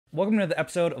Welcome to another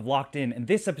episode of Locked In. In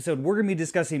this episode, we're going to be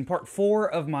discussing part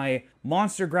 4 of my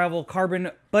Monster Gravel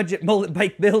Carbon Budget Mullet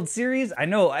Bike Build series. I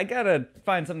know, I gotta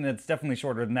find something that's definitely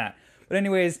shorter than that. But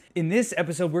anyways, in this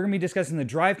episode, we're going to be discussing the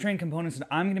drivetrain components that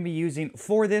I'm going to be using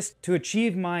for this to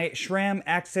achieve my SRAM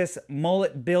Access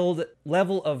Mullet build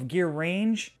level of gear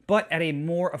range, but at a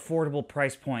more affordable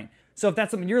price point. So if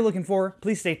that's something you're looking for,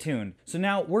 please stay tuned. So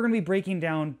now we're going to be breaking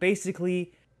down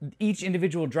basically each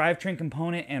individual drivetrain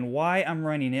component and why I'm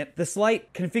running it, the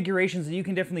slight configurations that you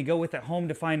can definitely go with at home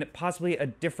to find possibly a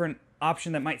different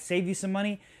option that might save you some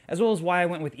money, as well as why I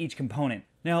went with each component.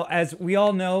 Now, as we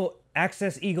all know,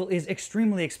 Access Eagle is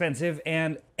extremely expensive,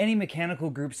 and any mechanical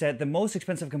group set, the most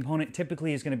expensive component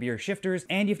typically is going to be your shifters,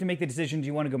 and you have to make the decision, do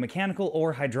you want to go mechanical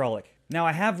or hydraulic? Now,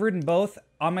 I have ridden both.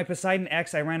 On my Poseidon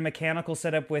X, I ran a mechanical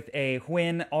setup with a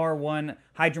Hwin R1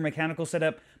 hydromechanical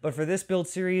setup, but for this build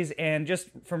series, and just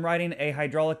from riding a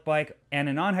hydraulic bike and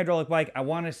a non-hydraulic bike, I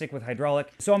want to stick with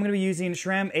hydraulic. So I'm going to be using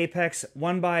SRAM Apex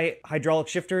 1x hydraulic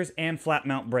shifters and flat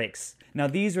mount brakes. Now,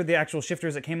 these are the actual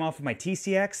shifters that came off of my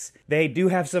TCX. They do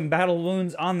have some battle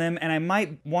wounds on them, and I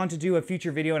might want to do a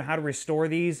future video on how to restore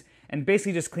these and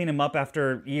basically just clean them up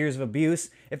after years of abuse.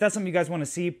 If that's something you guys want to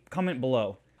see, comment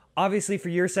below. Obviously, for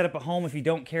your setup at home, if you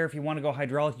don't care if you want to go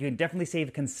hydraulic, you can definitely save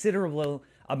a considerable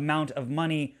amount of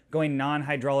money going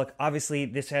non-hydraulic. Obviously,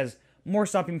 this has more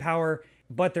stopping power,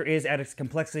 but there is added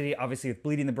complexity, obviously, with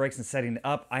bleeding the brakes and setting it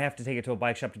up. I have to take it to a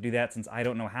bike shop to do that since I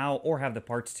don't know how or have the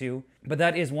parts to. But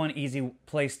that is one easy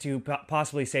place to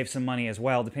possibly save some money as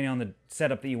well, depending on the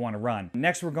setup that you want to run.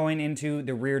 Next, we're going into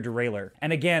the rear derailleur.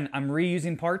 And again, I'm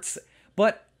reusing parts,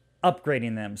 but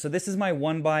upgrading them. So this is my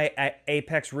 1x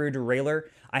Apex rear derailleur.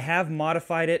 I have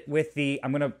modified it with the,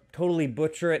 I'm going to totally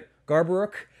butcher it,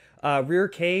 Garbaruk rear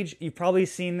cage. You've probably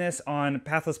seen this on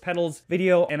Pathless Pedals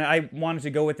video, and I wanted to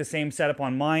go with the same setup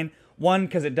on mine. One,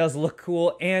 because it does look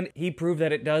cool, and he proved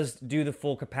that it does do the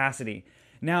full capacity.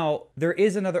 Now, there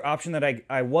is another option that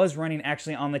I was running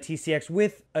actually on the TCX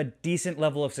with a decent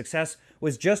level of success,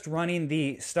 was just running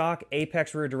the stock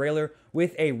Apex rear derailleur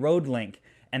with a road link.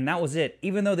 And that was it.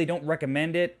 Even though they don't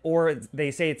recommend it, or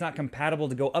they say it's not compatible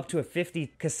to go up to a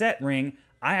 50 cassette ring,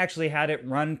 I actually had it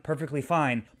run perfectly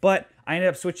fine. But I ended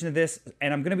up switching to this,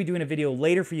 and I'm going to be doing a video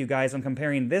later for you guys on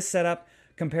comparing this setup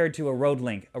compared to a road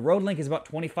link. A road link is about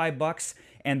 25 bucks,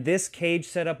 and this cage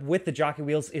setup with the jockey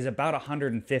wheels is about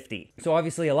 150. So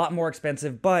obviously a lot more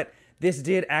expensive, but this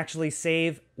did actually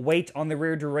save weight on the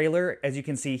rear derailleur, as you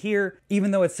can see here,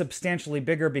 even though it's substantially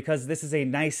bigger because this is a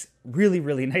nice,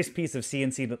 really nice piece of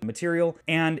CNC material,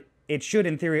 and it should,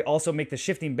 in theory, also make the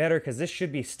shifting better because this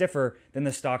should be stiffer than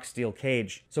the stock steel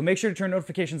cage. So make sure to turn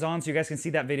notifications on so you guys can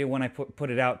see that video when I put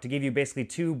it out to give you basically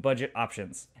two budget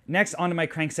options. Next, onto my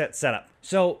crankset setup.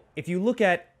 So if you look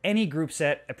at any group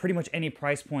set at pretty much any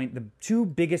price point, the two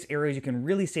biggest areas you can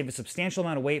really save a substantial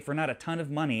amount of weight for not a ton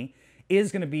of money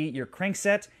is going to be your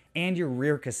crankset and your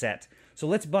rear cassette. So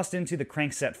let's bust into the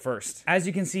crankset first. As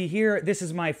you can see here, this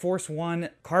is my Force 1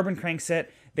 carbon crankset.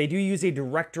 They do use a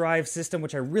direct drive system,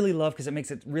 which I really love because it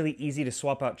makes it really easy to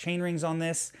swap out chain rings on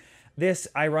this. This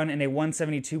I run in a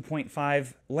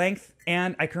 172.5 length,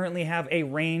 and I currently have a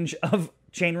range of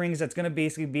chain rings that's going to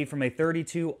basically be from a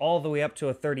 32 all the way up to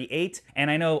a 38.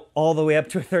 And I know all the way up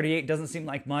to a 38 doesn't seem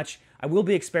like much. I will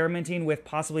be experimenting with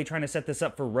possibly trying to set this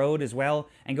up for road as well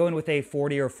and going with a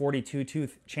 40 or 42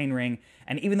 tooth chain ring.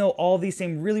 And even though all these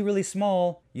seem really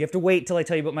small, you have to wait till I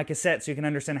tell you about my cassette so you can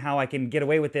understand how I can get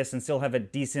away with this and still have a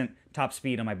decent top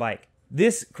speed on my bike.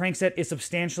 This crankset is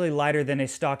substantially lighter than a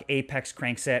stock Apex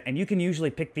crankset, and you can usually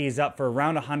pick these up for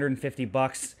around 150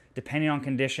 bucks. Depending on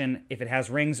condition, if it has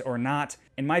rings or not.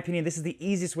 In my opinion, this is the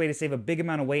easiest way to save a big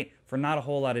amount of weight for not a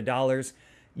whole lot of dollars.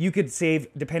 You could save,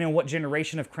 depending on what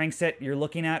generation of crankset you're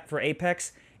looking at for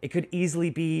Apex, it could easily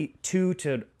be 2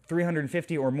 to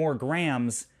 350 or more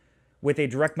grams with a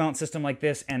direct mount system like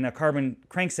this and a carbon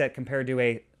crankset compared to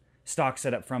a stock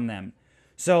setup from them.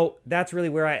 So that's really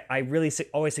where I really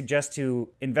always suggest to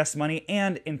invest money,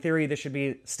 and in theory this should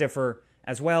be stiffer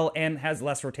as well and has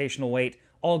less rotational weight.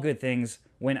 All good things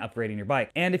when upgrading your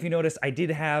bike. And if you notice, I did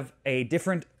have a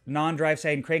different non-drive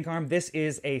side crank arm. This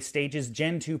is a Stages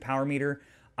Gen 2 power meter.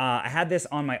 I had this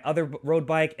on my other road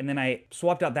bike, and then I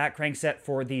swapped out that crankset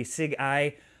for the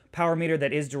SIG-I power meter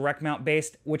that is direct mount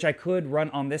based, which I could run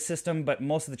on this system, but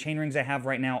most of the chain rings I have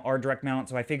right now are direct mount,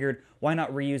 so I figured why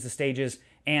not reuse the Stages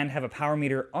and have a power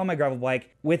meter on my gravel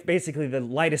bike with basically the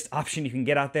lightest option you can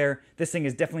get out there. This thing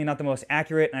is definitely not the most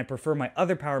accurate, and I prefer my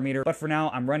other power meter, but for now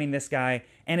I'm running this guy,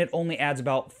 and it only adds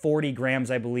about 40 grams,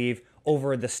 I believe,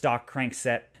 over the stock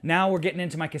crankset. Now we're getting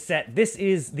into my cassette. This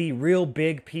is the real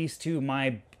big piece to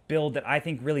my build that I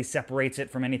think really separates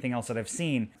it from anything else that I've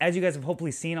seen. As you guys have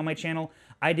hopefully seen on my channel,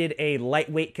 I did a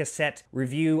lightweight cassette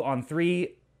review on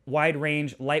 3 wide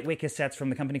range lightweight cassettes from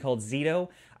the company called Zito.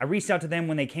 I reached out to them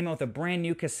when they came out with a brand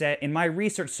new cassette. In my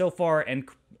research so far, and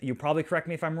you'll probably correct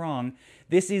me if I'm wrong,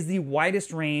 this is the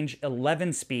widest range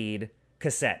 11-speed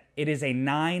cassette. It is a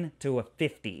 9 to a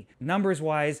 50. Numbers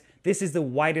wise, this is the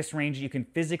widest range you can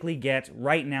physically get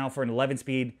right now for an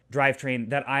 11-speed drivetrain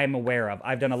that I'm aware of.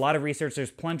 I've done a lot of research. There's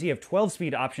plenty of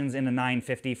 12-speed options in a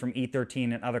 950 from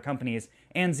E13 and other companies,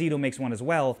 and Zito makes one as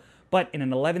well. But in an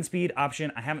 11-speed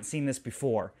option, I haven't seen this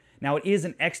before. Now, it is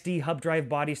an XD hub drive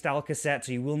body style cassette,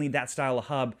 so you will need that style of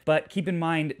hub, but keep in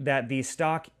mind that the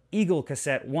stock Eagle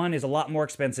cassette, one, is a lot more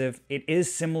expensive. It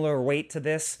is similar weight to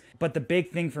this, but the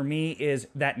big thing for me is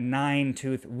that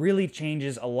 9-tooth really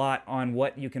changes a lot on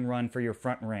what you can run for your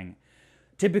front ring.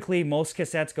 Typically, most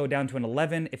cassettes go down to an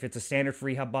 11 if it's a standard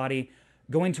free hub body.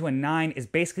 Going to a 9 is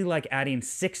basically like adding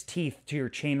 6 teeth to your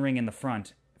chain ring in the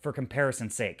front, for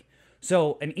comparison's sake.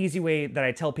 So an easy way that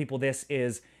I tell people this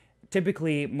is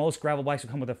typically most gravel bikes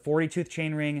will come with a 40-tooth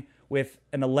chainring with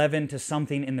an 11 to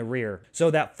something in the rear.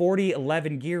 So that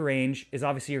 40-11 gear range is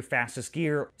obviously your fastest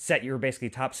gear, set your basically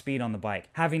top speed on the bike.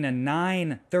 Having a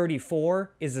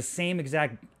 934 is the same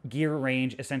exact gear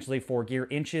range essentially for gear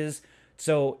inches.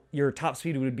 So your top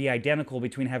speed would be identical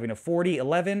between having a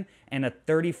 40-11 and a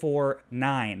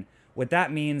 34-9. What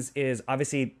that means is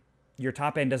obviously your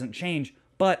top end doesn't change,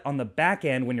 but on the back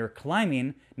end, when you're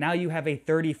climbing, now you have a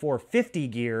 3450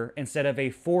 gear instead of a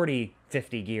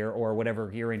 4050 gear or whatever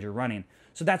gear range you're running.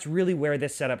 So that's really where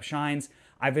this setup shines.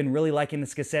 I've been really liking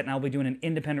this cassette, and I'll be doing an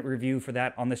independent review for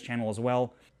that on this channel as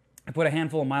well. I put a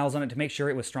handful of miles on it to make sure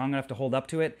it was strong enough to hold up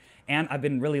to it, and I've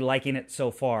been really liking it so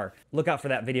far. Look out for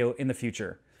that video in the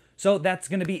future. So that's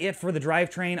going to be it for the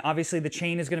drivetrain. Obviously, the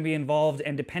chain is going to be involved,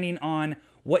 and depending on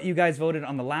what you guys voted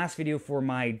on the last video for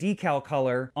my decal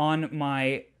color on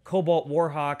my Cobalt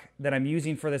Warhawk that I'm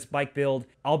using for this bike build,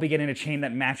 I'll be getting a chain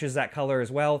that matches that color as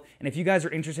well. And if you guys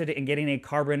are interested in getting a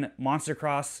carbon Monster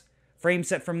Cross frame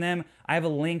set from them, I have a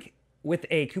link with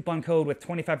a coupon code with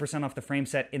 25% off the frame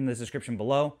set in the description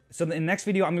below. So in the next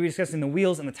video, I'm going to be discussing the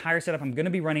wheels and the tire setup I'm going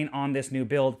to be running on this new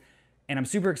build. And I'm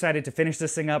super excited to finish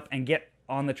this thing up and get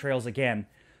on the trails again.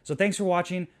 So thanks for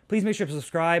watching. Please make sure to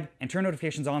subscribe and turn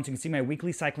notifications on so you can see my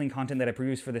weekly cycling content that I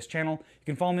produce for this channel. You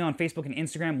can follow me on Facebook and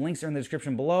Instagram. Links are in the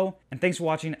description below. And thanks for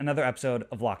watching another episode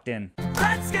of Locked In.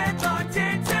 Let's get locked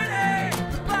in today.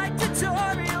 Like the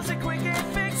tour